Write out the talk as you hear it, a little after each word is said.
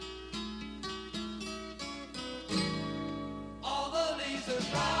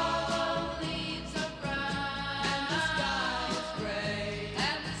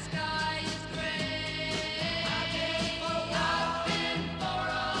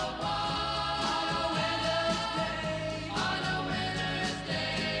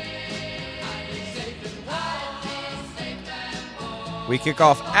We kick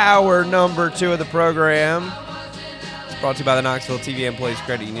off hour number 2 of the program. It's brought to you by the Knoxville TVA Employees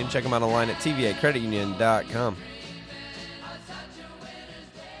Credit Union. Check them out online at tvacreditunion.com.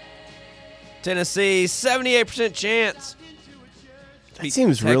 Tennessee, 78% chance. That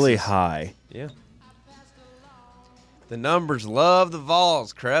seems really high. Yeah. The numbers love the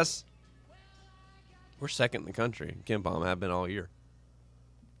Vols, Chris. We're second in the country in KenPom. Have been all year.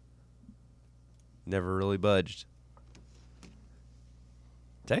 Never really budged.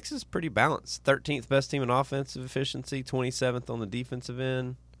 Texas is pretty balanced. 13th best team in offensive efficiency, 27th on the defensive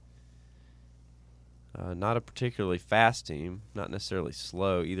end. Not a particularly fast team. Not necessarily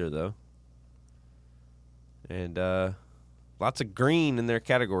slow either, though. And lots of green in their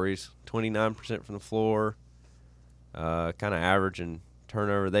categories. 29% from the floor. Kind of average in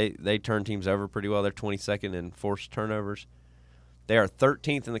turnover. They turn teams over pretty well. They're 22nd in forced turnovers. They are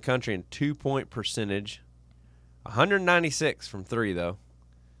 13th in the country in 2-point percentage. 196 from 3, though.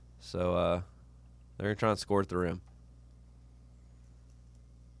 So they're going to try and score at the rim.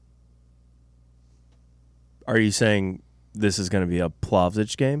 Are you saying this is going to be a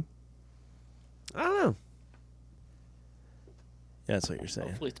Plavsic game? I don't know. Yeah, that's what you're saying.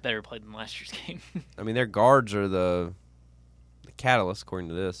 Hopefully it's better played than last year's game. I mean, their guards are the catalyst, according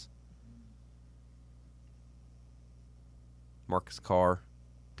to this. Marcus Carr,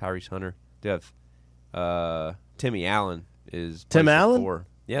 Tyrese Hunter. They have Timmy Allen is Tim Allen? 4.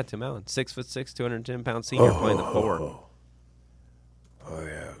 Yeah, Tim Allen, 6'6", 210-pound senior playing the 4. Oh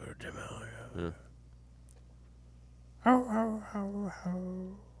yeah, Tim Allen. Yeah.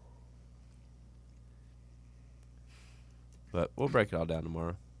 But we'll break it all down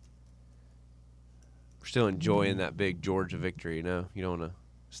tomorrow. We're still enjoying that big Georgia victory, you know. You don't want to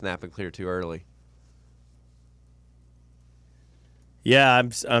snap and clear too early. Yeah,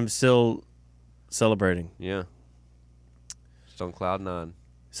 I'm still celebrating. Yeah. Just on cloud 9.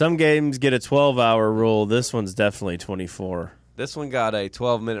 Some games get a 12-hour rule. This one's definitely 24. This one got a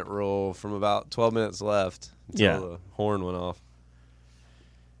 12-minute rule from about 12 minutes left until the horn went off.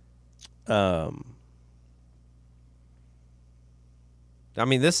 I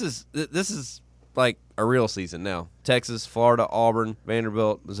mean, this is like a real season now. Texas, Florida, Auburn,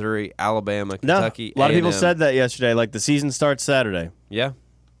 Vanderbilt, Missouri, Alabama, Kentucky. A lot of people A&M. said that yesterday. Like, the season starts Saturday. Yeah.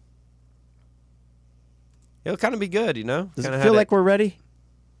 It'll kind of be good, you know? Does Kinda it feel like we're ready?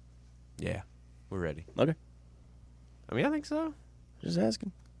 Yeah, we're ready. Okay. I mean, I think so. Just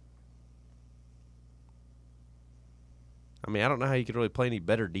asking. I mean, I don't know how you could really play any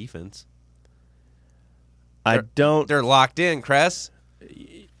better defense. They're They're locked in, Cress.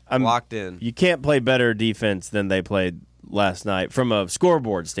 I'm Locked in. You can't play better defense than they played last night from a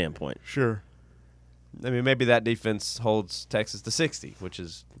scoreboard standpoint. Sure. I mean, maybe that defense holds Texas to 60, which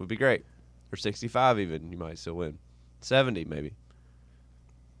would be great. Or 65 even. You might still win. 70 maybe.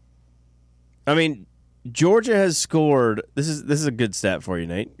 I mean, Georgia has scored. This is a good stat for you,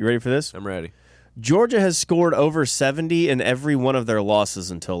 Nate. You ready for this? I'm ready. Georgia has scored over 70 in every one of their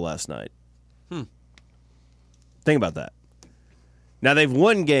losses until last night. Think about that. Now, they've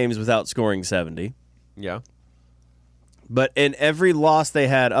won games without scoring 70. Yeah. But in every loss they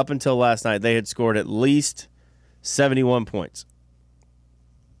had up until last night, they had scored at least 71 points.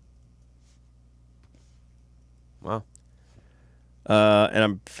 Wow. And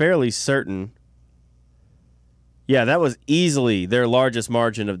I'm fairly certain, that was easily their largest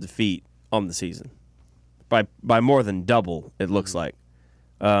margin of defeat on the season. By more than double, it looks like.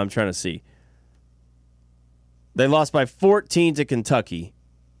 I'm trying to see. They lost by 14 to Kentucky.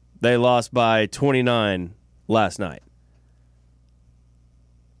 They lost by 29 last night.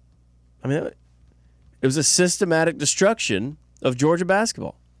 I mean, it was a systematic destruction of Georgia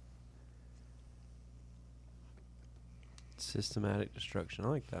basketball. Systematic destruction. I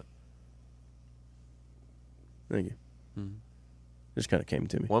like that. Thank you. Just kind of came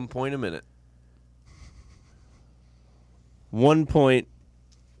to me. 1 point a minute.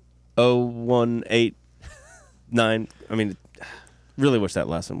 1.0189. I mean, really wish that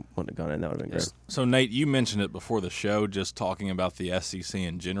last one wouldn't have gone in. That would have been great. So, Nate, you mentioned it before the show, just talking about the SEC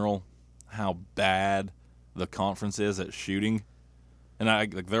in general, how bad the conference is at shooting.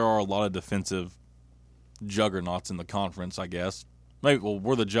 And there are a lot of defensive juggernauts in the conference, I guess. Maybe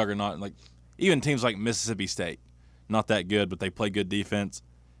we're the juggernaut. Like even teams like Mississippi State, not that good, but they play good defense.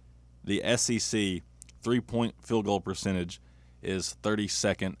 The SEC 3-point field goal percentage is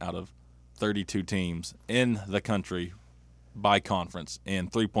 32nd out of 32 teams in the country by conference in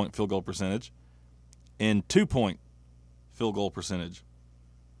 3-point field goal percentage. In 2-point field goal percentage,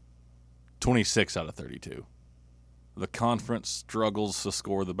 26 out of 32. The conference struggles to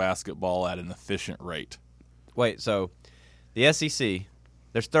score the basketball at an efficient rate. Wait, so The SEC,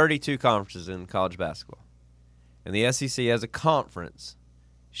 there's 32 conferences in college basketball. And the SEC as a conference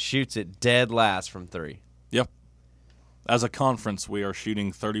shoots it dead last from 3. Yep. As a conference, we are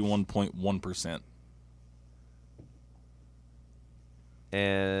shooting 31.1%.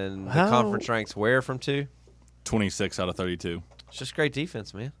 And the How- conference ranks where from 2? 26 out of 32. It's just great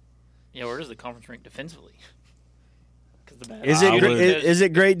defense, man. Yeah, where does the conference rank defensively? 'Cause the bad- Is it I gr- would- is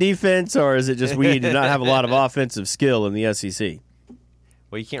it great defense, or is it just we do not have a lot of offensive skill in the SEC?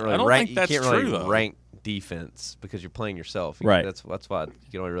 Well, you can't I really don't rank. think that's you can't really true, though. rank defense because you're playing yourself. Right. That's why you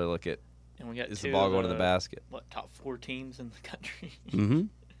can only really look at And we got is two the ball of going in the basket. What, top 4 teams in the country? Mm-hmm.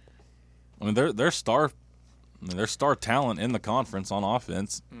 I mean, they're star talent in the conference on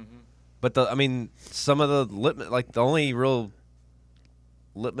offense. But some of the the only real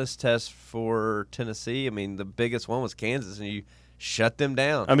litmus test for Tennessee. The biggest one was Kansas, and you shut them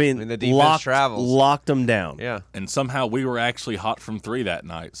down. I mean, the defense travels. locked them down. Yeah. And somehow we were actually hot from 3 that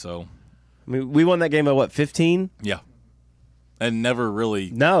night. So, I mean, we won that game by what, 15? yeah. And never really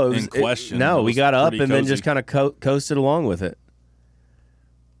No, it was in question. no, It we was got up pretty and then cozy. just kind of coasted along with it.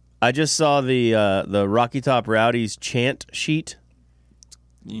 I just saw the Rocky Top Rowdies chant sheet.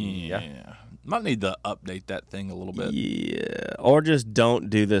 Yeah. Might need to update that thing a little bit. Yeah, or just don't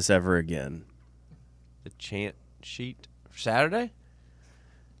do this ever again. The chant sheet for Saturday.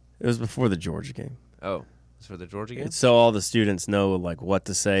 It was before the Georgia game. Oh, it's for the Georgia game. It's so all the students know like what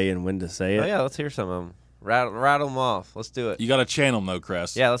to say and when to say it. Oh yeah, let's hear some of them. Rattle them off. Let's do it. You got to channel them, though,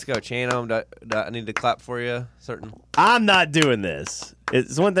 Crest. Yeah, let's go. Chant them. Do I need to clap for you? Certain. I'm not doing this.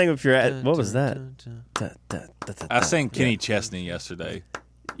 It's one thing if you're at what was that? I sang Kenny Chesney yesterday.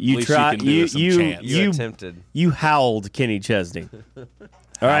 You least you tried. can do You is some you chants. You you attempted. you howled Kenny Chesney. All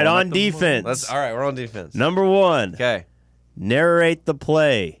right, on defense. All right. We're on defense. Number 1. Okay. Narrate the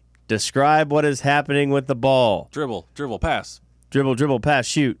play. Describe what is happening with the ball. Dribble, pass. Dribble, pass,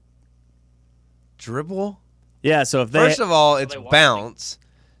 shoot. Dribble. Yeah, so if they First of all, it's they watch bounce.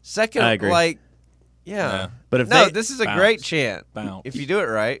 Second, I agree. yeah. but if No, they this is a Bounce. great chant. Bounce. If you do it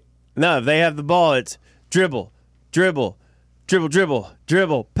right. no, if they have the ball, it's dribble,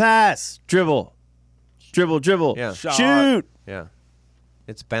 pass, dribble, Yeah. Shot. shoot. Yeah.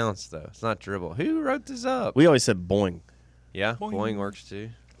 It's bounce though. It's not dribble. Who wrote this up? We always said boing. Yeah, Boing. boing works too.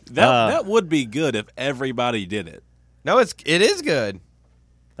 That would be good if everybody did it. No, it is good.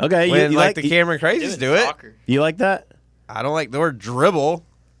 Okay, When you like like the Cameron Crazies do it. Soccer. you like that? I don't like the word dribble.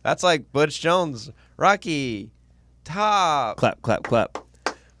 That's like Butch Jones, Rocky, Top. Clap, clap, clap.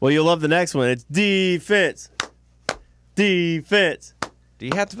 Well, you'll love the next one. It's defense. Defense. Do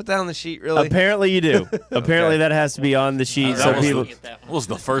you have to put that on the sheet really? Apparently you do. Apparently Okay. that has to be on the sheet That so was people. Get that It one. was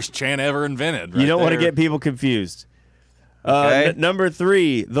the first chant ever invented. You right don't want to there. get people confused. Okay. Number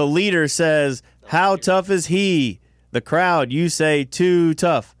 3, the leader says, "How tough is he?" The crowd, you say, "Too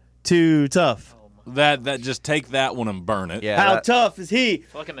tough, too tough." that. Just take that one and burn it. Yeah, How that- tough is he?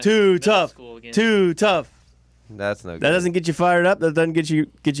 feel like I'm in Too middle tough, school again. too tough. that's no good. That doesn't get you fired up. That doesn't get you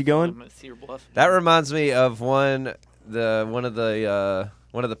going. I'm at Cedar Bluff. That reminds me of one of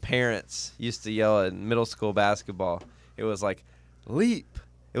the parents used to yell at middle school basketball. It was like, leap.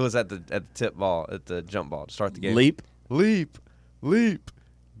 It was at the tip ball, at the jump ball to start the game. Leap. Leap,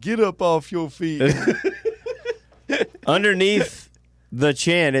 get up off your feet. Underneath the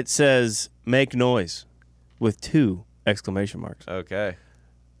chant, it says "make noise" with 2 exclamation marks. Okay.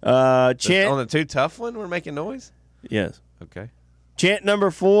 Chant. On the too tough one, we're making noise? Yes. Okay. Chant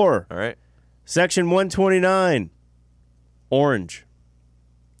number 4, All right. section 129, orange.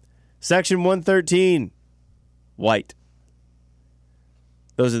 Section 113, white.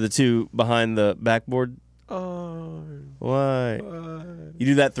 Those are the 2 behind the backboard. Oh. Why? You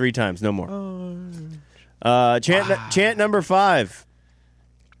do that 3 times, no more. Chant number 5.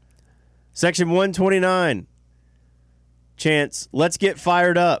 Section 129. Chants, let's get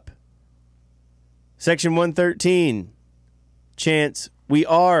fired up. Section 113. Chants, we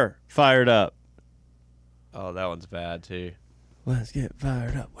are fired up. Oh, that one's bad too. Let's get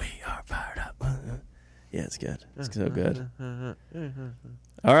fired up. We are fired up. Yeah, it's good. It's so good.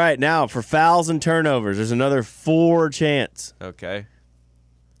 All right, now for fouls and turnovers, there's another 4 chants. Okay.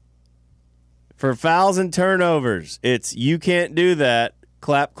 For fouls and turnovers, it's you can't do that.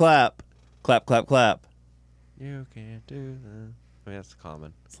 Clap, clap. Clap, clap, clap. You can't do that. That's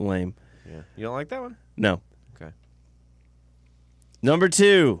common. It's lame. Yeah. You don't like that one? No. Okay. Number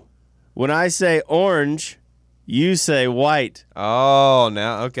 2, when I say orange, you say white. Oh,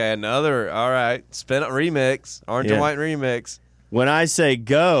 now okay, another. All right, spin remix, orange Yeah. and white remix. When I say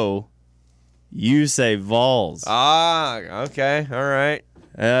go, you say Vols. Ah, okay, all right.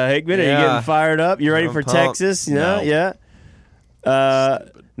 Hickman, are you Yeah. getting fired up? You ready I'm for pumped. Texas? You know? No. Yeah.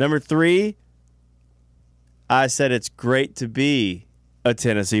 Number 3, I said it's great to be a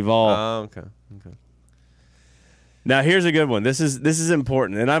Tennessee Vol. Oh, okay. Now here's a good one. This is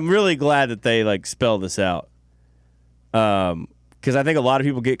important, and I'm really glad that they like spell this out. Because I think a lot of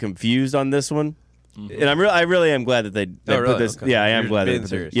people get confused on this one, and I really am glad that they really? put this. Okay. Yeah, I am You're glad being they put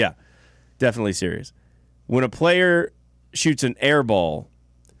serious. this. Yeah, definitely serious. When a player shoots an air ball,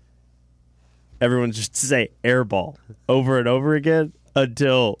 everyone just say air ball over and over again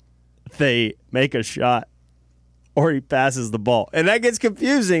until they make a shot or he passes the ball, and that gets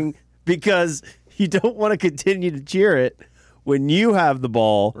confusing because you don't want to continue to cheer it when you have the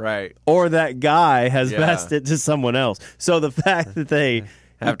ball, Right. or that guy has Yeah. passed it to someone else. So the fact that they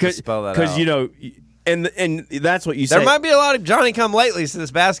Have to spell that because out. you know, and that's what you There say. might be a lot of Johnny come latelys to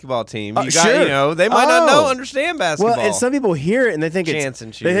this basketball team. You got, sure. you know, they might not Oh. understand basketball. well, and some people hear it and they think Chance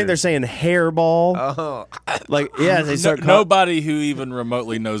and they think shooter. they're saying hairball. Oh, Like yeah, they start. Nobody who even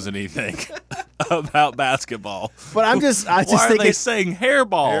remotely knows anything about basketball. But I just Why think are they it's saying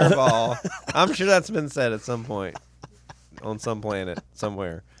hairball? airball. I'm sure that's been said at some point on some planet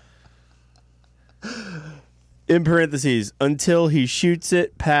somewhere. in parentheses until he shoots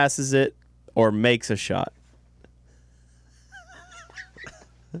it, passes it, or makes a shot.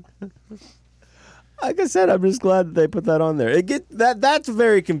 Like I said, I'm just glad that they put that on there. That's a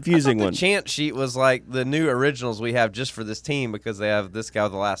very confusing The one. chant sheet was like the new originals we have just for this team because they have this guy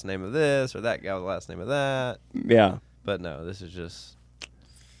with the last name of this or that guy with the last name of that. Yeah. But no, this is just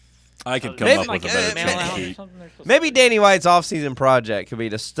I could come Maybe up with a like, better Mail cheat out or sheet. something they're supposed maybe to- Danny White's off-season project could be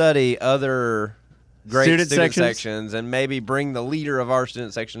to study other great Student student sections? sections and maybe bring the leader of our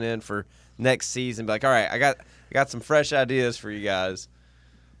student section in for next season. Be like, all right, I got some fresh ideas for you guys.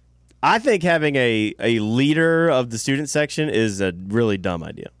 I think having a leader of the student section is a really dumb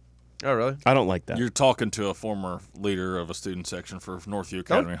idea. Oh, really? I don't like that. You're talking to a former leader of a student section for Northview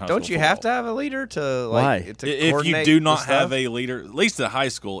Academy High School. Don't you have to have a leader to Why? like to If you coordinate do the not have stuff? a leader, at least at high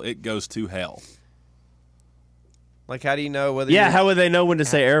school, it goes to hell. like, how do you know whether Yeah, you're- how would they know when to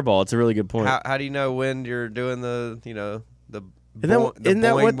say airball? It's a really good point. how do you know when you're doing the the Isn't that, boing- the isn't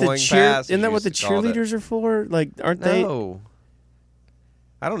that what boing the boing cheer? pass, as Isn't that you what the used to call it? cheerleaders are for? Like, aren't they? No.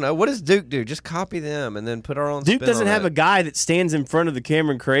 I don't know. What does Duke do? Just copy them and then put our own. Duke spin doesn't on have it. a guy that stands in front of the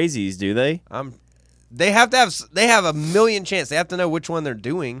Cameron Crazies, do they? They have to have. They have a million chance. They have to know which one they're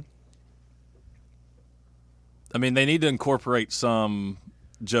doing. I mean, they need to incorporate some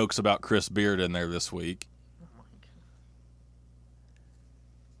jokes about Chris Beard in there this week.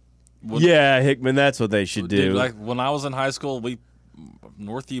 When- Yeah, Hickman, that's what they should do. Dude, like when I was in high school,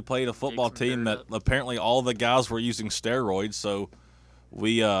 Northview played a football Take some team that dirt up. apparently all the guys were using steroids, so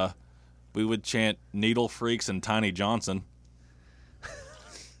we would chant Needle Freaks and Tiny Johnson.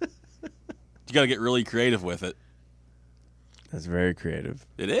 You got to get really creative with it. That's very creative.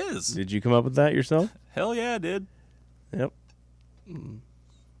 It is. Did you come up with that yourself? Hell yeah, I did. Yep.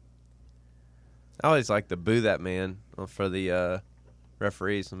 I always like to boo that man for the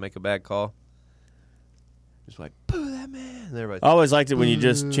referees and make a bad call. Just like boo that man. And everybody. I always liked it when you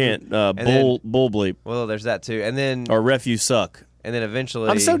just chant then- bull bleep Well, there's that too. And then or ref you suck. eventually,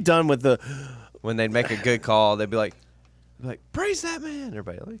 I'm so done with the. when they'd make a good call, they'd be like, praise that man.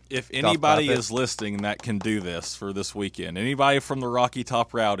 Everybody like. If Golf anybody clap it. is listening that can do this for this weekend, anybody from the Rocky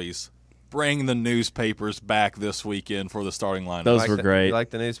Top Rowdies, bring the newspapers back this weekend for the starting lineup. Those Like were the- great. You like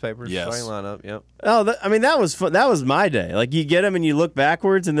the newspapers? Yes. Starting lineup. Yep. Oh, I mean that was fun. That was my day. Like you get them and you look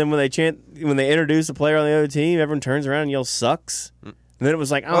backwards, and then when they introduce a player on the other team, everyone turns around and yells "sucks." And then it was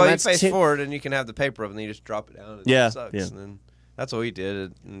like, oh, Well, you that's face Tim- forward and you can have the paper up and then you just drop it down. And Yeah, it sucks. yeah. And then that's what we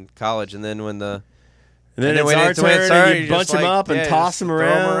did in college. And then when the And then and it's when our it's when turn, it's and our, you you bunch just them like, up and yeah, toss just them throw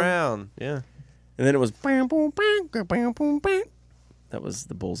around. around. Yeah. And then it was bam, boom, bam, bam, boom, bam. That was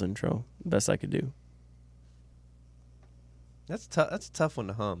the Bulls intro. Best I could do. That's tough. That's a tough one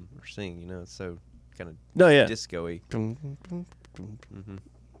to hum or sing. You know, it's so kind of No, yeah. disco-y. Mm-hmm.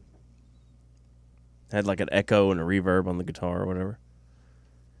 Had like an echo and a reverb on the guitar or whatever.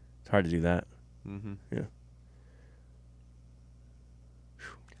 It's hard to do that. Mm-hmm. Yeah.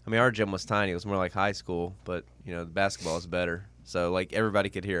 I mean, our gym was tiny. It was more like high school, but you know, the basketball is better. So like everybody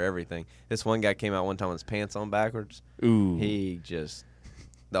could hear everything. This one guy came out one time with his pants on backwards. Ooh. He just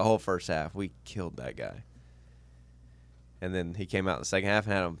the whole first half we killed that guy. And then he came out in the second half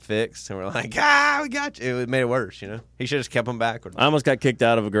and had him fixed, and we're like, we got you. It made it worse, you know. He should have just kept him backwards. I almost got kicked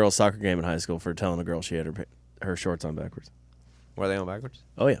out of a girls' soccer game in high school for telling a girl she had her shorts on backwards. Were they on backwards?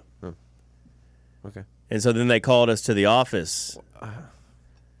 Oh, yeah. Okay. And so then they called us to the office.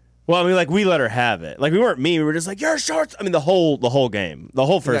 Well, I mean, like, we let her have it. Like, we weren't mean. We were just like, your shorts. I mean, the whole game. The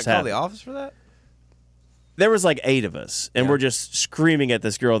whole You got first called half. the office for that? there was like 8 of us, and Yeah. we're just screaming at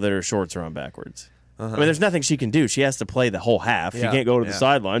this girl that her shorts are on backwards. I mean, there's nothing she can do. She has to play the whole half. She Yeah, can't go to the yeah.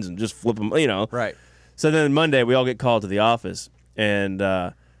 sidelines and just flip them, Right. So then Monday, we all get called to the office, and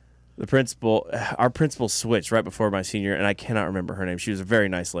our principal switched right before my senior, and I cannot remember her name. She was a very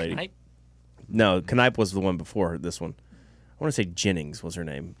nice lady. Knipe? No, Knipe was the one before this one. I want to say Jennings was her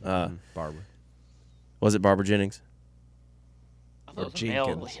name. Barbara. Was it Barbara Jennings? I thought it was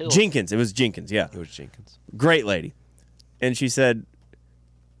Jenkins. Mel Hill. Jenkins. It was Jenkins, yeah. It was Jenkins. Great lady. And she said,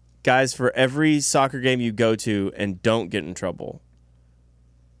 guys, for every soccer game you go to and don't get in trouble,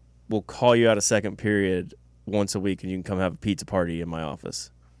 we'll call you out a second period once a week and you can come have a pizza party in my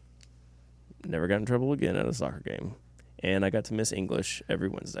office. Never got in trouble again at a soccer game. And I got to miss English every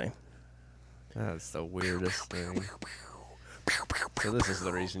Wednesday. That's the weirdest thing. So this is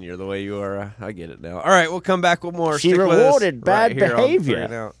the reason you're the way you are. I get it now. All right, we'll come back with more. She Stick with us rewarded bad here on behavior. Three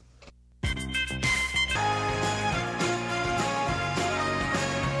and Out.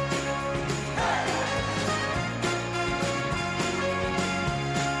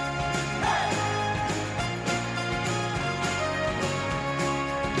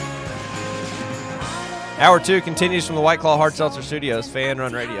 Hour 2 continues from the White Claw Hard Seltzer Studios, Fan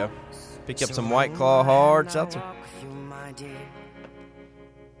Run Radio. Pick up some White Claw Hard Seltzer.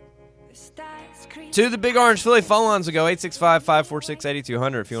 To the Big Orange Philly phone lines will go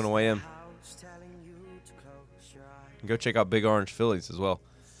 865-546-8200 if you want to weigh in. And go check out Big Orange Phillies as well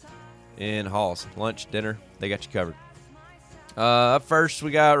in Halls. Lunch, dinner, they got you covered. Up first,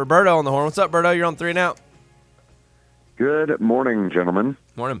 we got Roberto on the horn. What's up, Roberto? You're on 3 and Out. Good morning, gentlemen.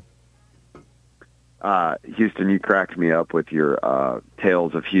 Morning. Houston, you cracked me up with your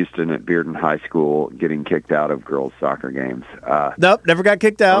tales of Houston at Bearden High School getting kicked out of girls' soccer games. Nope, never got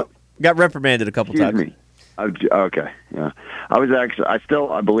kicked out. Got reprimanded a couple Excuse times. me. Okay, yeah.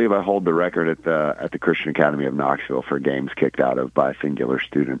 I believe I hold the record at the Christian Academy of Knoxville for games kicked out of by a singular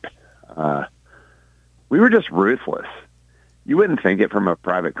student. We were just ruthless. You wouldn't think it from a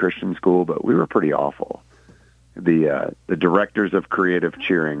private Christian school, but we were pretty awful. The directors of creative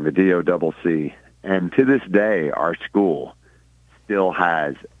cheering, the DOCC, and to this day, our school still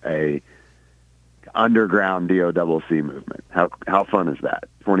has a underground DOCC movement. How fun is that?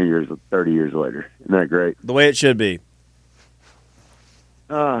 20 years, 30 years later. Isn't that great? The way it should be.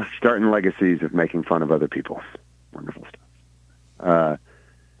 Starting legacies of making fun of other people. Wonderful stuff.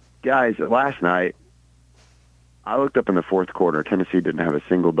 Guys, last night, I looked up in the fourth quarter. Tennessee didn't have a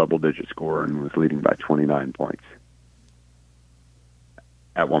single double-digit score and was leading by 29 points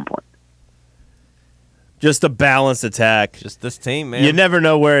at one point. Just a balanced attack. Just this team, man. You never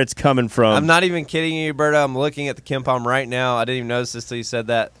know where it's coming from. I'm not even kidding you, Berto. I'm looking at the KenPom right now. I didn't even notice this till you said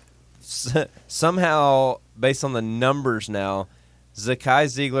that. Somehow, based on the numbers now, Zakai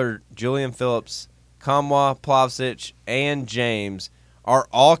Ziegler, Julian Phillips, Kamwa, Plavsic, and James are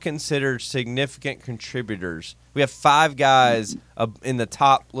all considered significant contributors. We have 5 guys in the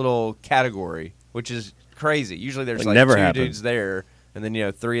top little category, which is crazy. Usually there's like never 2 happened. dudes there, and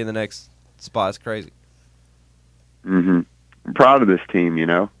then 3 in the next spot. It's crazy. Mm-hmm. I'm proud of this team.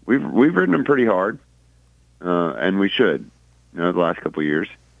 We've ridden them pretty hard, and we should. The last couple of years,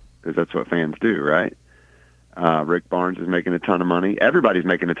 because that's what fans do, right? Rick Barnes is making a ton of money. Everybody's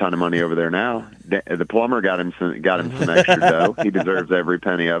making a ton of money over there now. The plumber got him some extra dough. He deserves every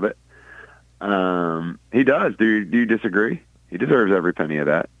penny of it. He does. Do you disagree? He deserves every penny of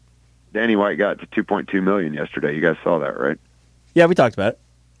that. Danny White got to $2.2 million yesterday. You guys saw that, right? Yeah, we talked about it.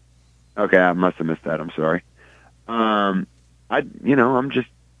 Okay, I must have missed that. I'm sorry.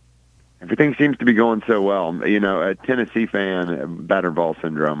 Everything seems to be going so well. A Tennessee fan, battered ball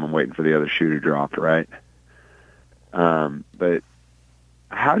syndrome. I'm waiting for the other shoe to drop, right? But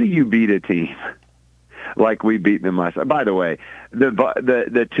how do you beat a team like we beat them last? By the way,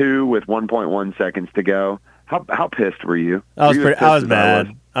 the 2 with 1.1 seconds to go. How pissed were you? I was Were you as I was pissed as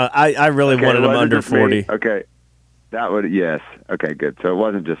mad. I really Okay, wanted it him wasn't under just me. 40. Okay, yes. Okay, good. So it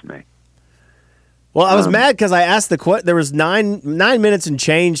wasn't just me. Well, I was mad because I asked there was 9 minutes and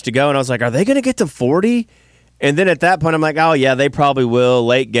change to go, and I was like, are they going to get to 40? And then at that point, I'm like, oh, yeah, they probably will.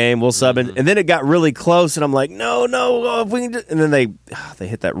 Late game, we'll sub in. And then it got really close, and I'm like, no, if we can and then they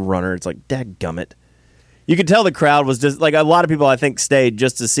hit that runner. It's like, dadgummit. You could tell the crowd was just, like, a lot of people, I think, stayed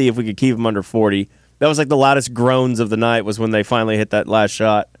just to see if we could keep them under 40. That was like the loudest groans of the night was when they finally hit that last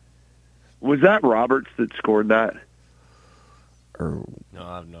shot. Was that Roberts that scored that? No,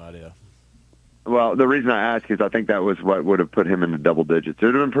 I have no idea. Well, the reason I ask is I think that was what would have put him into double digits. It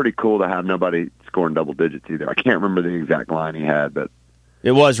would have been pretty cool to have nobody scoring double digits either. I can't remember the exact line he had, but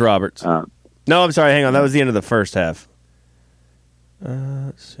It was Roberts. No, I'm sorry. Hang on. That was the end of the first half.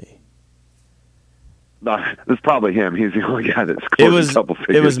 Let's see. It's probably him. He's the only guy that scored a couple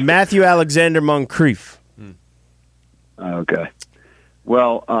figures. It was Matthew Alexander Moncrief. Okay.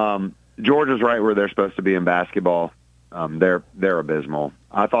 Well, Georgia's right where they're supposed to be in basketball. They're abysmal.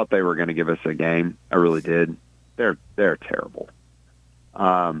 I thought they were going to give us a game. I really did. They're terrible.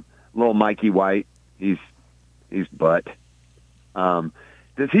 Little Mikey White, he's butt.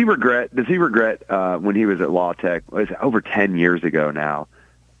 Does he regret when he was at La Tech? It was over 10 years ago now,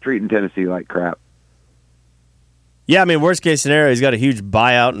 treating Tennessee like crap. Yeah, I mean, worst case scenario, he's got a huge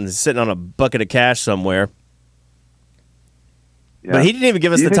buyout and is sitting on a bucket of cash somewhere. Yeah. But he didn't even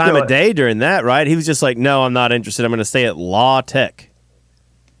give us the time of day during that, right? He was just like, no, I'm not interested. I'm going to stay at La Tech.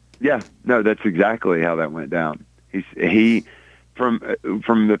 Yeah, no, that's exactly how that went down. He from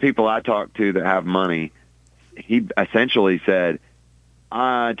the people I talked to that have money, he essentially said,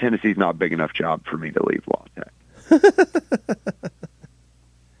 Tennessee's not a big enough job for me to leave La Tech.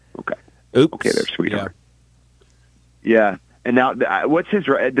 Okay. Oops. Okay there, sweetheart. Yeah. And now, what's his?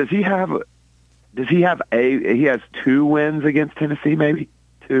 Does he have? He has 2 wins against Tennessee, maybe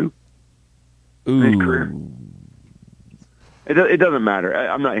 2 in his career. It doesn't matter.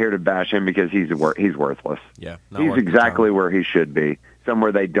 I'm not here to bash him because he's worthless. Yeah, he's exactly where he should be,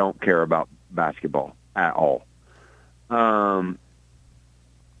 somewhere they don't care about basketball at all. Well,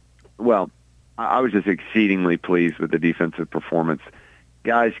 I was just exceedingly pleased with the defensive performance.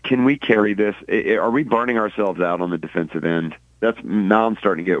 Guys, can we carry this? Are we burning ourselves out on the defensive end? Now I'm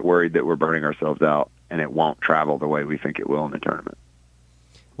starting to get worried that we're burning ourselves out and it won't travel the way we think it will in the tournament.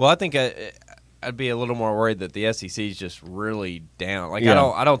 Well, I think I'd be a little more worried that the SEC is just really down. Like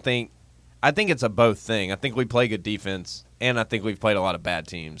Yeah. I think it's a both thing. I think we play good defense, and I think we've played a lot of bad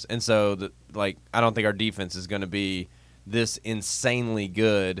teams. And so, I don't think our defense is going to be this insanely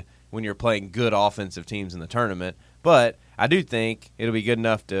good when you're playing good offensive teams in the tournament. But I do think it'll be good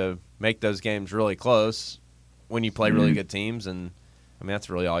enough to make those games really close when you play really good teams. And, I mean, that's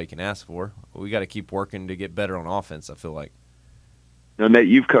really all you can ask for. We got to keep working to get better on offense, I feel like. Now, Nate,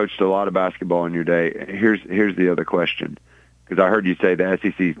 you've coached a lot of basketball in your day. Here's the other question, because I heard you say the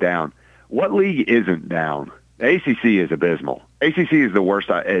SEC's down. What league isn't down? The ACC is abysmal. ACC is the worst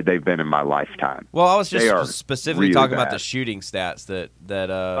they've been in my lifetime. Well, I was just specifically really talking about bad. the shooting stats that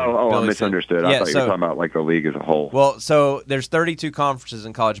I Billy misunderstood. said. I thought you were talking about like the league as a whole. Well, so there's 32 conferences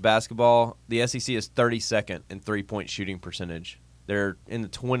in college basketball. The SEC is 32nd in 3-point shooting percentage. They're in the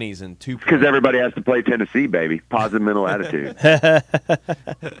 20s in 2 because everybody has to play Tennessee, baby. Positive mental attitude.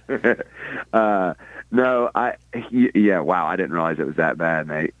 No, wow, I didn't realize it was that bad,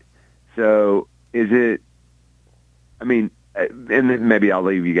 Nate. So is it, I mean, and then maybe I'll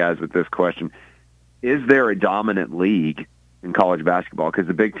leave you guys with this question. Is there a dominant league in college basketball? Because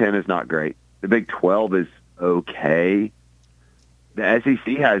the Big Ten is not great. The Big 12 is okay. The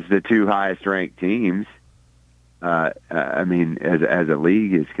SEC has the 2 highest ranked teams. I mean, as a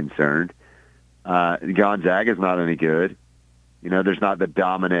league is concerned, Gonzaga's not any good. You know, there's not the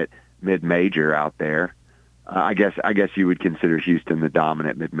dominant mid-major out there. I guess you would consider Houston the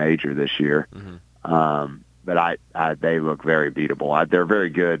dominant mid-major this year. Mm-hmm. But they look very beatable. They're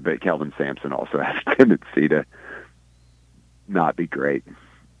very good, but Kelvin Sampson also has a tendency to not be great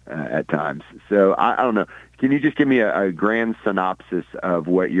at times. So I don't know. Can you just give me a grand synopsis of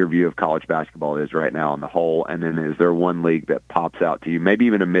what your view of college basketball is right now on the whole? And then is there one league that pops out to you, maybe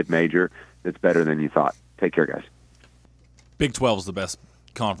even a mid-major, that's better than you thought? Take care, guys. Big 12 is the best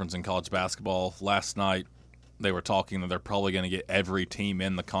conference in college basketball. Last night they were talking that they're probably going to get every team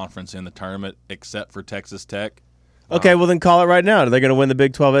in the conference in the tournament except for Texas Tech. Okay, well then call it right now. Are they going to win the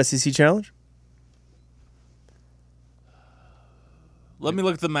Big 12 SEC Challenge? Let me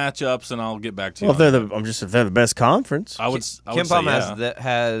look at the matchups and I'll get back to you. Well, if they're the best conference. I would Ken say Palm yeah.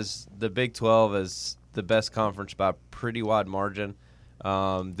 has the Big 12 as the best conference by a pretty wide margin.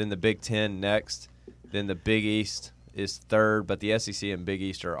 Then the Big 10 next. Then the Big East is third, but the SEC and Big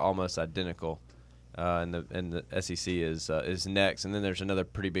East are almost identical. And the SEC is next. And then there's another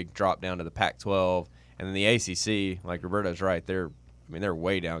pretty big drop down to the Pac-12. And then the ACC, like Roberto's right, they're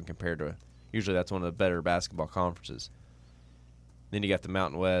way down compared to usually that's one of the better basketball conferences. Then you got the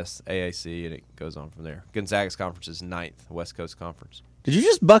Mountain West, AAC, and it goes on from there. Gonzaga's conference is 9th, West Coast Conference. Did you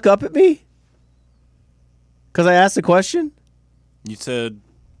just buck up at me? Because I asked a question? You said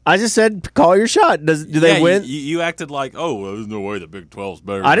I just said call your shot. Do they win? You acted like, well, there's no way the Big 12's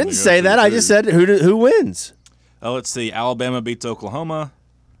better. I didn't say that. I just said who wins. Let's see. Alabama beats Oklahoma.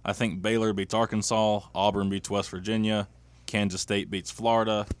 I think Baylor beats Arkansas. Auburn beats West Virginia. Kansas State beats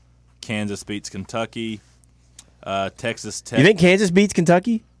Florida. Kansas beats Kentucky. Texas Tech. You think Kansas beats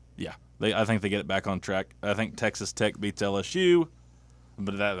Kentucky? Yeah. I think they get it back on track. I think Texas Tech beats LSU,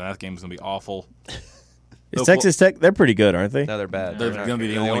 but that game's going to be awful. Is Texas Tech? They're pretty good, aren't they? No, they're bad. They're gonna be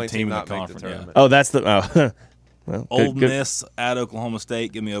the only team in the not make conference, yeah. tournament. Oh, that's the. Oh, well, Ole good. Miss at Oklahoma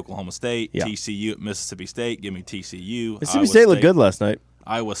State. Give me Oklahoma State. Yeah. TCU at Mississippi State. Give me TCU. Mississippi Iowa State looked good last night.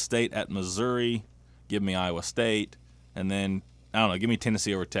 Iowa State at Missouri. Give me Iowa State. And then, I don't know, give me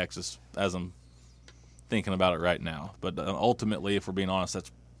Tennessee over Texas as I'm thinking about it right now. But ultimately, if we're being honest,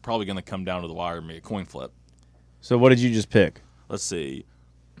 that's probably going to come down to the wire and be a coin flip. So what did you just pick? Let's see.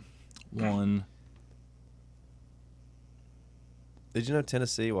 One. Did you know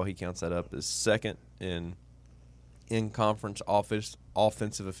Tennessee, while he counts that up, is second in conference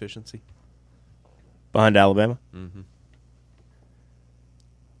offensive efficiency? Behind Alabama? Mm-hmm.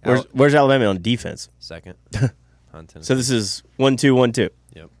 Where's Alabama on defense? Second. On Tennessee. So this is 1-2, 1-2.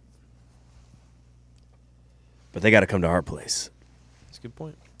 Yep. But they got to come to our place. That's a good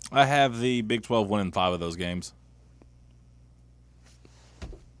point. I have the Big 12 winning 5 of those games.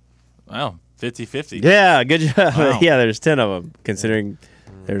 Wow, 50-50. Yeah, good job. Wow. Yeah, there's 10 of them, considering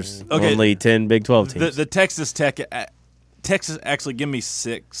there's Okay. only 10 Big 12 teams. The Texas Tech, Texas actually give me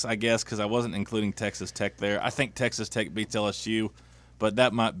 6, I guess, because I wasn't including Texas Tech there. I think Texas Tech beats LSU, but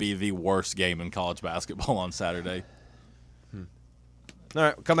that might be the worst game in college basketball on Saturday. All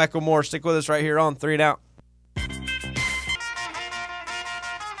right, we'll come back with more. Stick with us right here on 3 and Out.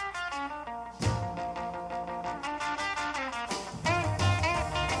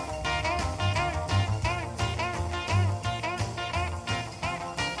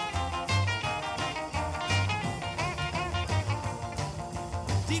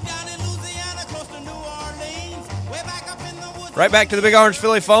 Right back to the Big Orange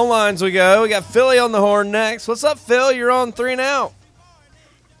Philly phone lines we go. We got Philly on the horn next. What's up, Phil? You're on 3 and Out.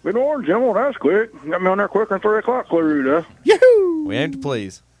 Big Orange, Jim, well, that was quick. Got me on there quicker than 3 o'clock, clear. Yahoo! We aim to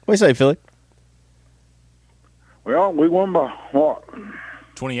please. What do you say, Philly? Well, we won by what?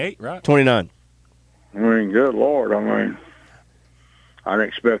 28, right? 29. I mean, good Lord. I mean, I didn't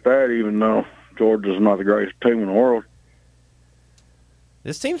expect that, even though Georgia's not the greatest team in the world.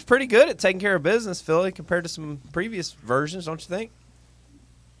 This team's pretty good at taking care of business, Philly, compared to some previous versions, don't you think?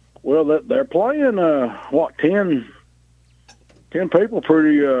 Well, they're playing, 10 people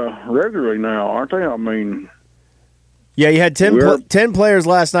pretty regularly now, aren't they? I mean, Yeah, you had 10, We're- 10 players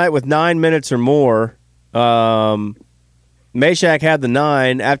last night with 9 minutes or more. Meshack had the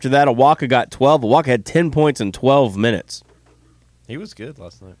 9. After that, Awaka got 12. Awaka had 10 points in 12 minutes. He was good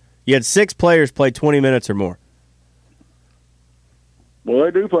last night. You had 6 players play 20 minutes or more. well,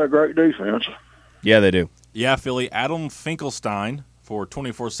 they do play great defense. Yeah, they do. Yeah, Philly. Adam Finkelstein for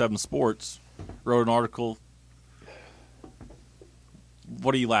 24/7 Sports wrote an article.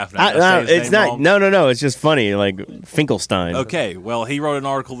 What are you laughing at? Did I say his It's name not. wrong? No. It's just funny. Like Finkelstein. Okay, well, he wrote an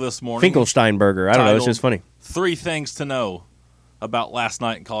article this morning. Finkelsteinberger. I don't know. It's titled just funny. 3 things to know about last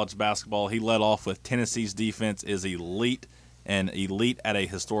night in college basketball. He led off with Tennessee's defense is elite and elite at a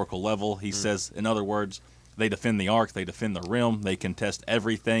historical level. He says, in other words, they defend the arc, they defend the rim, they contest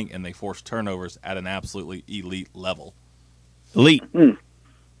everything, and they force turnovers at an absolutely elite level. Elite.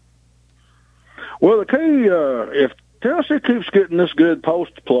 Well, the key, if Tennessee keeps getting this good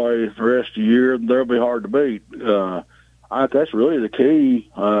post play the rest of the year, they'll be hard to beat. I think that's really the key,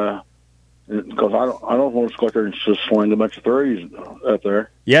 because I don't want to go out there and just sling a bunch of threes up there.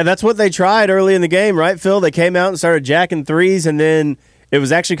 Yeah, that's what they tried early in the game, right, Phil? They came out and started jacking threes, and then it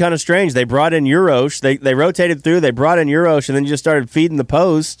was actually kind of strange. They brought in Urosh. They rotated through. They brought in Urosh, and then just started feeding the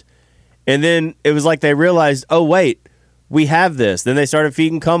post. And then it was like they realized, oh, wait, we have this. Then they started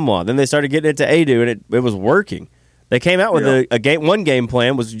feeding Kumwa. Then they started getting it to Adu, and it was working. They came out with one game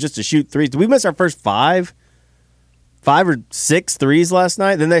plan was just to shoot threes. Did we miss our first 5 or 6 threes last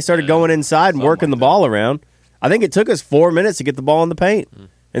night? Then they started going inside and working the ball around. I think it took us 4 minutes to get the ball in the paint.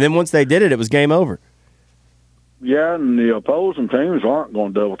 And then once they did it, it was game over. Yeah, and the opposing teams aren't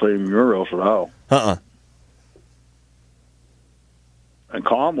going to double team Uros at all. And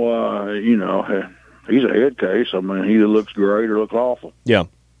Kamwa, he's a head case. I mean, he either looks great or looks awful. Yeah.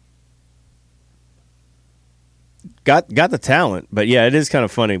 Got the talent, but yeah, it is kind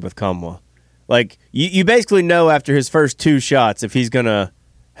of funny with Kamwa. Like, you basically know after his first 2 shots if he's going to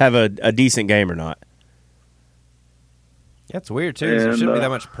have a decent game or not. Yeah, it's weird, too. 'cause there And, shouldn't be that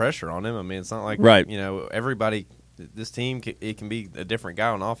much pressure on him. I mean, it's not like, Right. Everybody, this team, it can be a different guy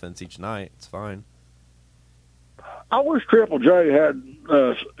on offense each night. It's fine. I wish Triple J had,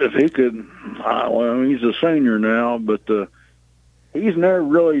 if he could, he's a senior now, but he's never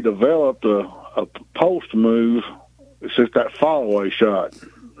really developed a post move. It's just that follow-away shot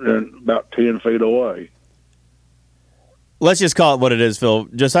and about 10 feet away. Let's just call it what it is, Phil.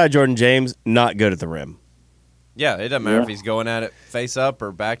 Josiah Jordan-James, not good at the rim. Yeah, it doesn't matter Yeah. if he's going at it face up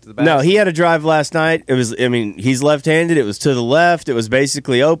or back to the back. No, he had a drive last night. It was, I mean, he's left-handed. It was to the left. It was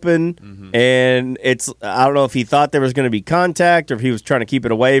basically open, and I don't know if he thought there was going to be contact or if he was trying to keep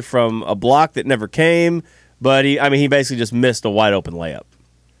it away from a block that never came. But he basically just missed a wide open layup.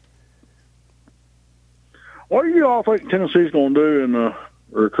 What do you all think Tennessee's going to do in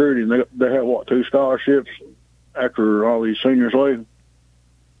recruiting? They have, 2 scholarships after all these seniors leave?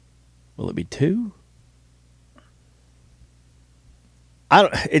 Will it be 2?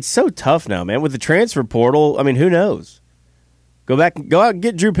 It's so tough now, man. With the transfer portal, I mean, who knows? Go out and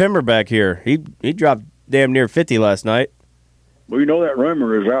get Drew Pember back here. He dropped damn near 50 last night. Well, you know that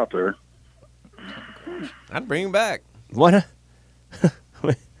rumor is out there. I'd bring him back. What?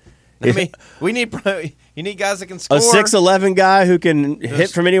 I mean, you need guys that can score. A 6'11" guy who can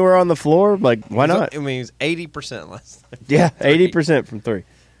hit from anywhere on the floor? Like, why not? I mean, he's 80% less. Yeah, 80% from 3.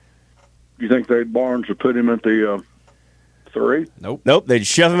 You think Barnes would put him at the 3? Nope, they'd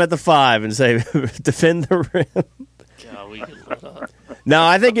shove him at the 5 and say, defend the rim. God, we could let up. No,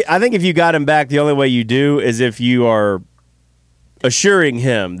 I think if you got him back, the only way you do is if you are assuring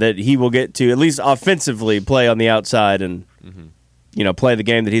him that he will get to at least offensively play on the outside and play the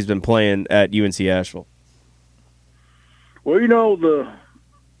game that he's been playing at UNC Asheville. Well, the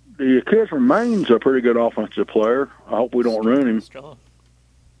kid from Maine's a pretty good offensive player. I hope we don't ruin him. Straw.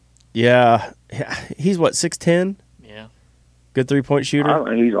 Yeah, he's what, 6'10"? Yeah. Good 3-point shooter. I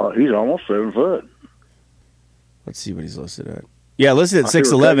think he's almost 7 foot. Let's see what he's listed at. Yeah, listed at I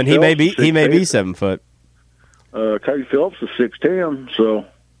see where 6'11". Cody He may be Phillips is 7 foot. Cody Phillips is 6'10", so,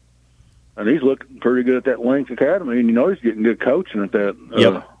 and he's looking pretty good at that Link Academy, and he's getting good coaching at that.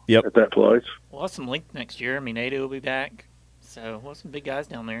 Yep. At that place. We'll have some length next year. I mean, Ada will be back, so we'll have some big guys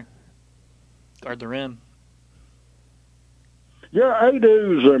down there. Guard the rim. Yeah,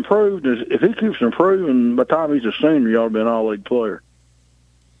 Adu's improved. If he keeps improving, by the time he's a senior, he ought to be an all-league player.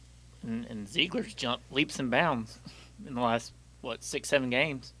 And Ziegler's jumped leaps and bounds in the last, 6-7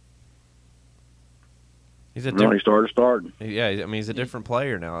 games. He's a When he starting. Yeah, I mean, he's a different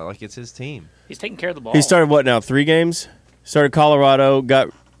player now. Like, it's his team. He's taking care of the ball. He started what now? 3 games. Started Colorado, got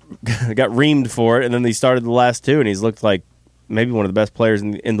reamed for it, and then he started the last 2, and he's looked like maybe one of the best players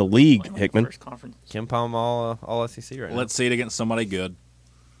in the league. Playing like Hickman. First conference. Kim Palm all SEC right now. Let's see it against somebody good.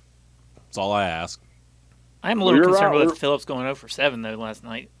 That's all I ask. I am a little You're concerned right. with Phillips going 0 for 7 though last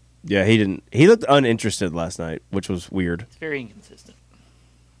night. Yeah, he didn't. He looked uninterested last night, which was weird. It's very inconsistent.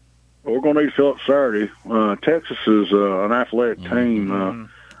 We're going to need Phillips Saturday. Texas is an athletic team.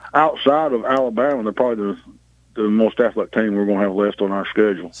 Outside of Alabama, they're probably the most athletic team we're going to have left on our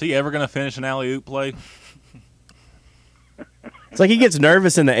schedule. Is he ever going to finish an alley-oop play? It's like he gets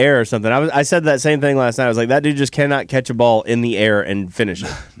nervous in the air or something. I said that same thing last night. I was like, that dude just cannot catch a ball in the air and finish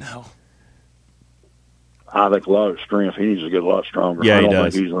it. No. I think a lot of strength. He needs to get a lot stronger. Yeah, I he don't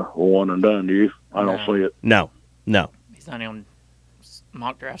does. think he's a one and done. Do you? I don't No. see it. No. He's not on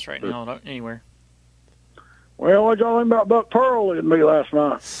mock drafts right now anywhere. Well, what y'all think about Buck Pearl and me last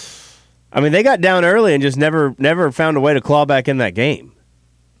night? I mean, they got down early and just never found a way to claw back in that game.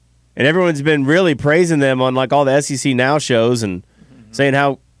 And everyone's been really praising them on like all the SEC Now shows and saying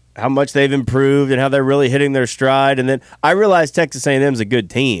how much they've improved and how they're really hitting their stride. And then I realized Texas A&M's a good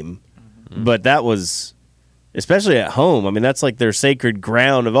team, but that was especially at home. I mean, that's like their sacred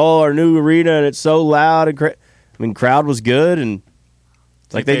ground of our new arena and it's so loud and crowd was good and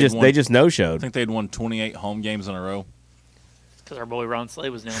it's like they just no I showed, think they'd won 28 home games in a row. Because our boy Ron Slay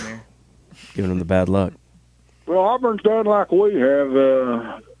was down there. giving them the bad luck. Well, Auburn's done like we have.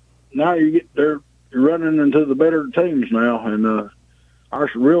 Now you're running into the better teams now, and our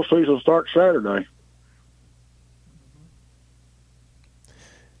real season starts Saturday.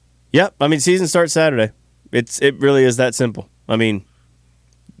 Yep, I mean season starts Saturday. It really is that simple. I mean,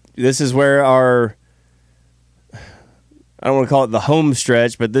 this is where our I don't want to call it the home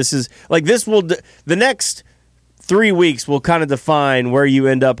stretch, but this is like the next 3 weeks will kind of define where you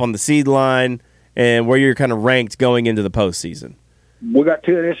end up on the seed line and where you're kind of ranked going into the postseason. We got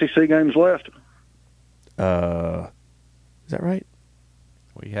 10 SEC games left. Is that right?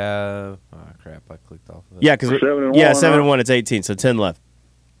 We have crap! I clicked off of it. Yeah, because 7-1, 7-1. It's 18, so 10 left.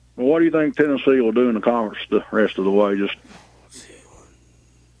 Well, what do you think Tennessee will do in the conference the rest of the way? Just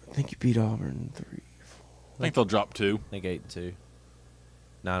I think you beat Auburn 3. I think they'll drop 2. I think 8-2,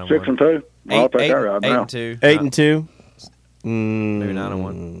 9-1, 6-2. I'll take that right now. 8-2, 8-2. maybe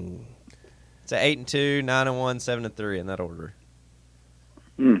 9-1. It's 8-2, 9-1, 7-3 in that order.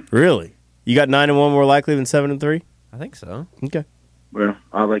 Really? You got 9-1 more likely than 7-3? I think so. Okay. Well,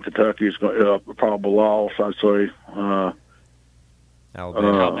 I think Kentucky's going to probable loss. I'd say.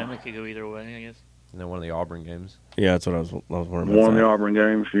 Alabama. Alabama could go either way, I guess. And then one of the Auburn games. Yeah, that's what I was wondering about. One of the Auburn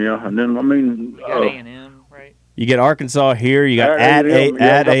games, yeah. And then, I mean, You got A&M, right? You get Arkansas here. You got at A&M,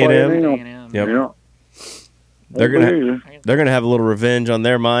 A&M. A&M. Yep. yeah. They're Won't be gonna easy. they're gonna have a little revenge on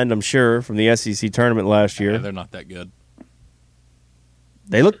their mind, I'm sure, from the SEC tournament last Yeah, year. they're not that good.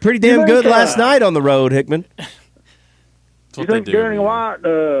 They looked pretty damn think, good last night on the road, Hickman. That's You what they think do. Danny every year.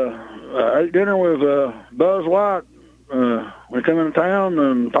 White ate dinner with Buzz White when he came into town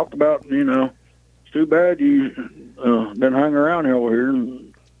and talked about, it's too bad you didn't hang around over here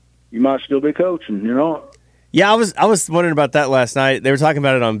and you might still be coaching, Yeah, I was wondering about that last night. They were talking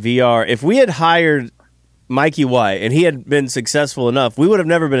about it on VR. If we had hired Mikey White and he had been successful enough, we would have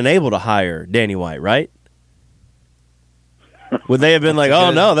never been able to hire Danny White, right? Would they have been like, "Oh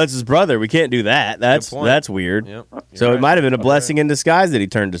good- no, that's his brother. We can't do that. point. That's weird." Yep. So You're it right. might have been a blessing in disguise that he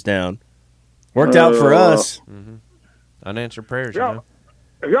turned us down. Worked out for us. Unanswered prayers, Yeah.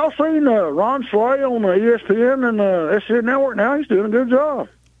 Have y'all seen Ron Slay on ESPN and SEC Network now? He's doing a good job.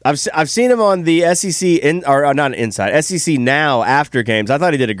 I've seen him on the SEC not Inside SEC Now after games. I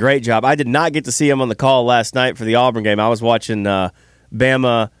thought he did a great job. I did not get to see him on the call last night for the Auburn game. I was watching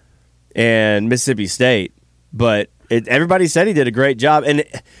Bama and Mississippi State, but everybody said he did a great job. And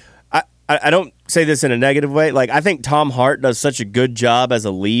I don't say this in a negative way. Like, I think Tom Hart does such a good job as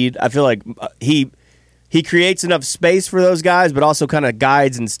a lead. I feel like he creates enough space for those guys, but also kind of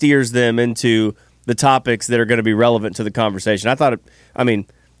guides and steers them into the topics that are going to be relevant to the conversation.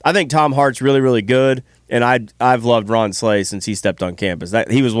 I think Tom Hart's really, really good, and I've loved Ron Slay since he stepped on campus.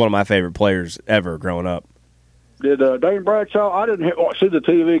 He was one of my favorite players ever growing up. Did Dane Bradshaw? I didn't see the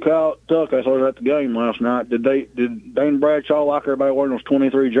TV call. Tuck, I was at the game last night. Did Dane Bradshaw like everybody wearing those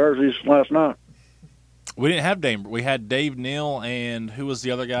 23 jerseys last night? We didn't have Dame. We had Dave Neal and who was the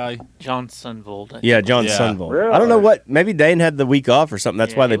other guy? John Sunvold. Yeah, John Yeah. Sunville. Really? I don't know what. Maybe Dane had the week off or something.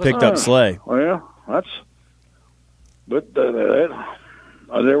 That's Yeah, why they he was picked up on. Slay. Well, that's. But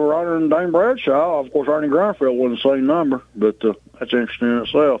they were honoring Dane Bradshaw. Of course, Ernie Grunfeld wasn't the same number, but that's interesting in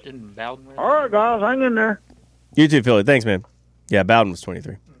itself. Didn't Bowden win? All right, guys, hang in there. You too, Philly. Thanks, man. Yeah, Bowden was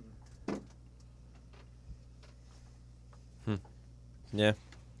 23. Yeah,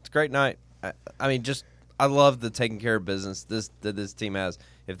 it's a great night. I love the taking care of business this team has.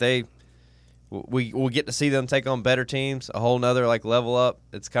 If we'll get to see them take on better teams, a whole nother level up.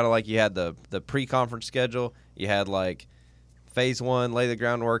 It's kind of like you had the pre-conference schedule. You had phase 1, lay the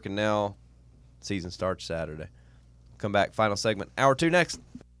groundwork, and now season starts Saturday. Come back, final segment, hour 2 next.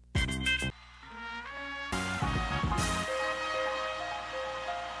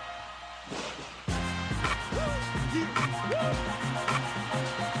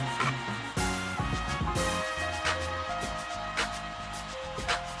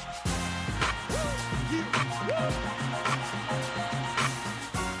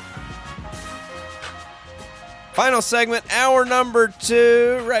 Final segment, hour number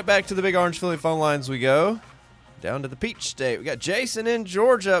 2. Right back to the Big Orange Philly phone lines we go. Down to the Peach State. We got Jason in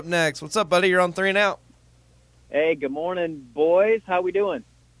Georgia up next. What's up, buddy? You're on 3 and Out. Hey, good morning, boys. How we doing?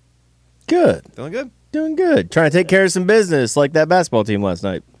 Good. Feeling good? Doing good. Trying to take care of some business like that basketball team last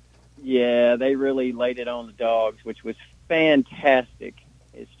night. Yeah, they really laid it on the Dogs, which was fantastic.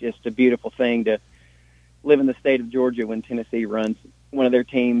 It's just a beautiful thing to live in the state of Georgia when Tennessee runs one of their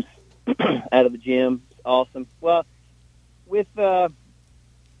teams out of the gym. It's awesome. Well, with the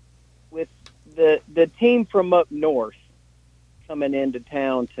team from up north coming into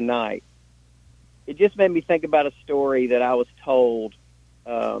town tonight, it just made me think about a story that I was told.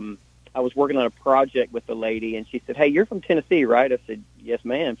 I was working on a project with a lady, and she said, "Hey, you're from Tennessee, right?" I said, "Yes,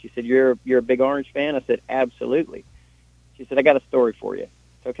 ma'am." She said, "You're a big Orange fan?" I said, "Absolutely." She said, "I got a story for you."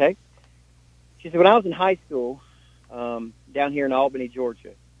 Okay. She said, "When I was in high school, down here in Albany,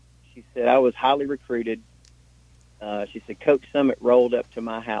 Georgia," she said, "I was highly recruited." She said, "Coach Summit rolled up to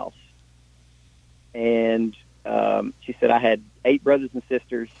my house, and she said I had 8 brothers and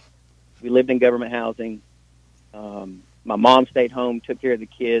sisters. We lived in government housing. My mom stayed home, took care of the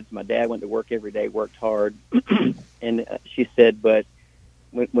kids. My dad went to work every day, worked hard." And she said, but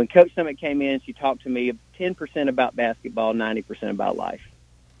when Coach Summit came in, she talked to me 10% about basketball, 90% about life.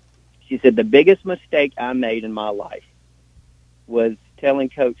 She said, the biggest mistake I made in my life was telling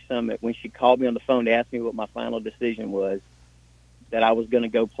Coach Summit when she called me on the phone to ask me what my final decision was, that I was going to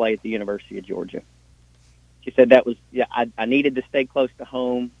go play at the University of Georgia. She said I needed to stay close to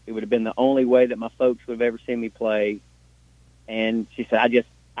home. It would have been the only way that my folks would have ever seen me play. And she said,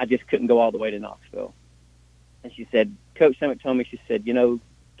 I just couldn't go all the way to Knoxville. And she said, Coach Summit told me, she said,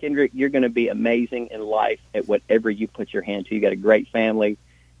 Kendrick, you're going to be amazing in life at whatever you put your hand to. You got a great family.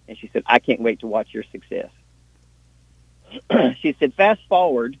 And she said, I can't wait to watch your success. She said, fast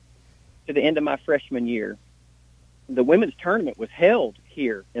forward to the end of my freshman year, the women's tournament was held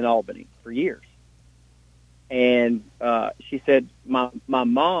here in Albany for years. And she said, my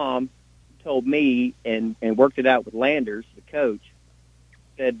mom told me and worked it out with Landers, the coach,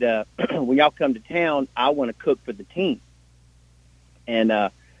 said, when y'all come to town, I want to cook for the team.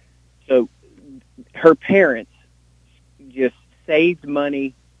 And so her parents just saved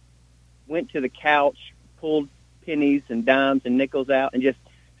money, went to the couch, pulled pennies and dimes and nickels out, and just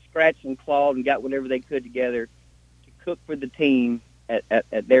scratched and clawed and got whatever they could together to cook for the team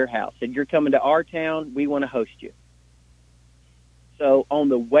at their house. Said, you're coming to our town, we want to host you. So on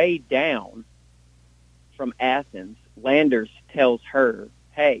the way down from Athens, Landers tells her,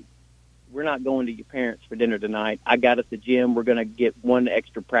 hey, we're not going to your parents for dinner tonight. I got us a gym. We're going to get one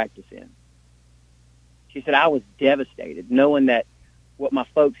extra practice in. She said, I was devastated knowing that what my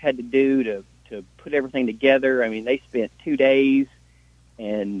folks had to do to put everything together. I mean, they spent 2 days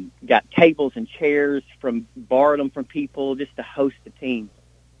and got tables and chairs borrowed them from people just to host the team.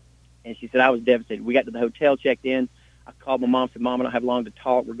 And she said, I was devastated. We got to the hotel, checked in. I called my mom, said, Mom, I don't have long to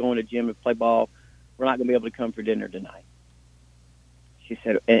talk. We're going to the gym to play ball. We're not going to be able to come for dinner tonight. She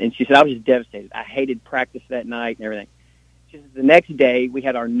said, I was just devastated. I hated practice that night and everything. She said, the next day we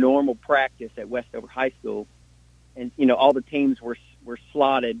had our normal practice at Westover High School, and all the teams were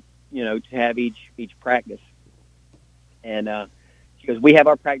slotted, to have each practice. And she goes, we have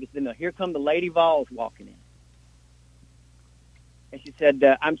our practice. Then here come the Lady Vols walking in. And she said,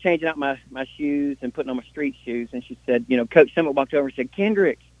 I'm changing out my shoes and putting on my street shoes. And she said, Coach Summit walked over and said,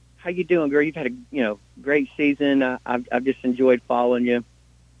 Kendrick, how you doing, girl? You've had a great season. I've just enjoyed following you.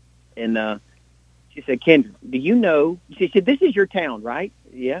 And she said, Kendrick, do you know? She said, this is your town, right?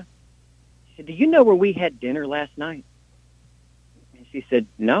 Yeah. She said, do you know where we had dinner last night? And she said,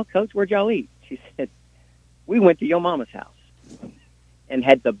 no, Coach, where'd y'all eat? She said, we went to your mama's house and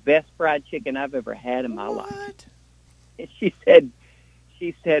had the best fried chicken I've ever had in my life. And she said,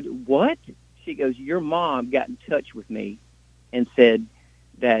 what? She goes, your mom got in touch with me and said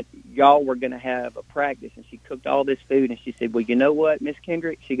that y'all were going to have a practice, and she cooked all this food, and she said, well, you know what, Miss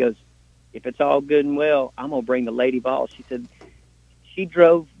Kendrick? She goes, if it's all good and well, I'm going to bring the Lady Vols. She said she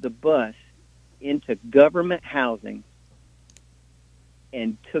drove the bus into government housing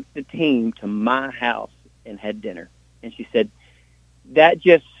and took the team to my house and had dinner. And she said that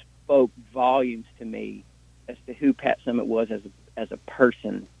just spoke volumes to me as to who Pat Summitt was as a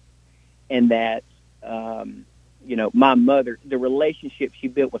person, and that my mother, the relationship she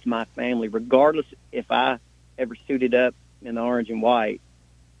built with my family, regardless if I ever suited up in the orange and white,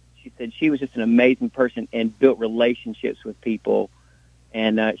 she said she was just an amazing person and built relationships with people.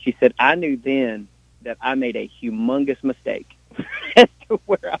 And she said, I knew then that I made a humongous mistake as to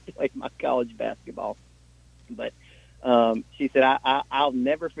where I played my college basketball. But she said, I'll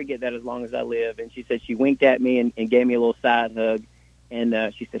never forget that as long as I live. And she said she winked at me and gave me a little side hug.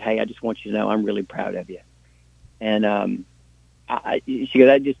 And she said, hey, I just want you to know I'm really proud of you. And she goes,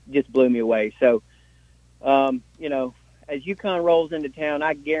 that just blew me away. So, as UConn rolls into town,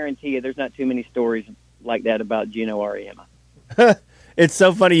 I guarantee you there's not too many stories like that about Gino Auriemma. It's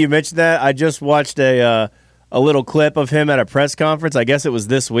so funny you mentioned that. I just watched a little clip of him at a press conference. I guess it was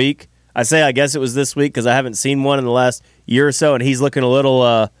this week. I guess it was this week because I haven't seen one in the last year or so, and he's looking a little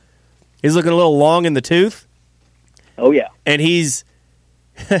long in the tooth. Oh yeah, and he's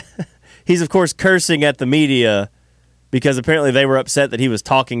of course cursing at the media because apparently they were upset that he was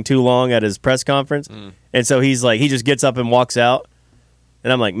talking too long at his press conference, and so he just gets up and walks out,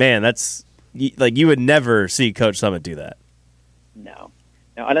 and I'm like, man, that's like you would never see Coach Summitt do that. No,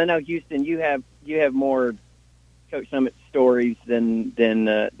 I don't know, Houston. You have more Coach Summitt stories than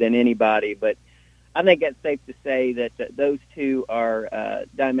anybody, but I think it's safe to say that those two are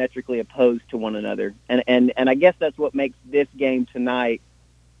diametrically opposed to one another, and I guess that's what makes this game tonight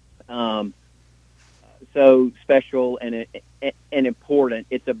so special and important.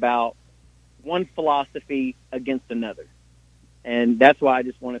 It's about one philosophy against another, and that's why I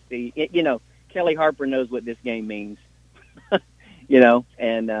just want to see. Kelly Harper knows what this game means.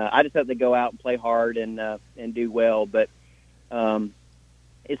 And I just hope they go out and play hard and do well. But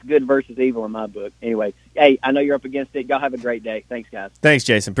it's good versus evil in my book. Anyway, hey, I know you're up against it. Y'all have a great day. Thanks, guys. Thanks,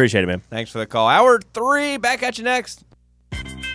 Jason. Appreciate it, man. Thanks for the call. Hour 3, back at you next.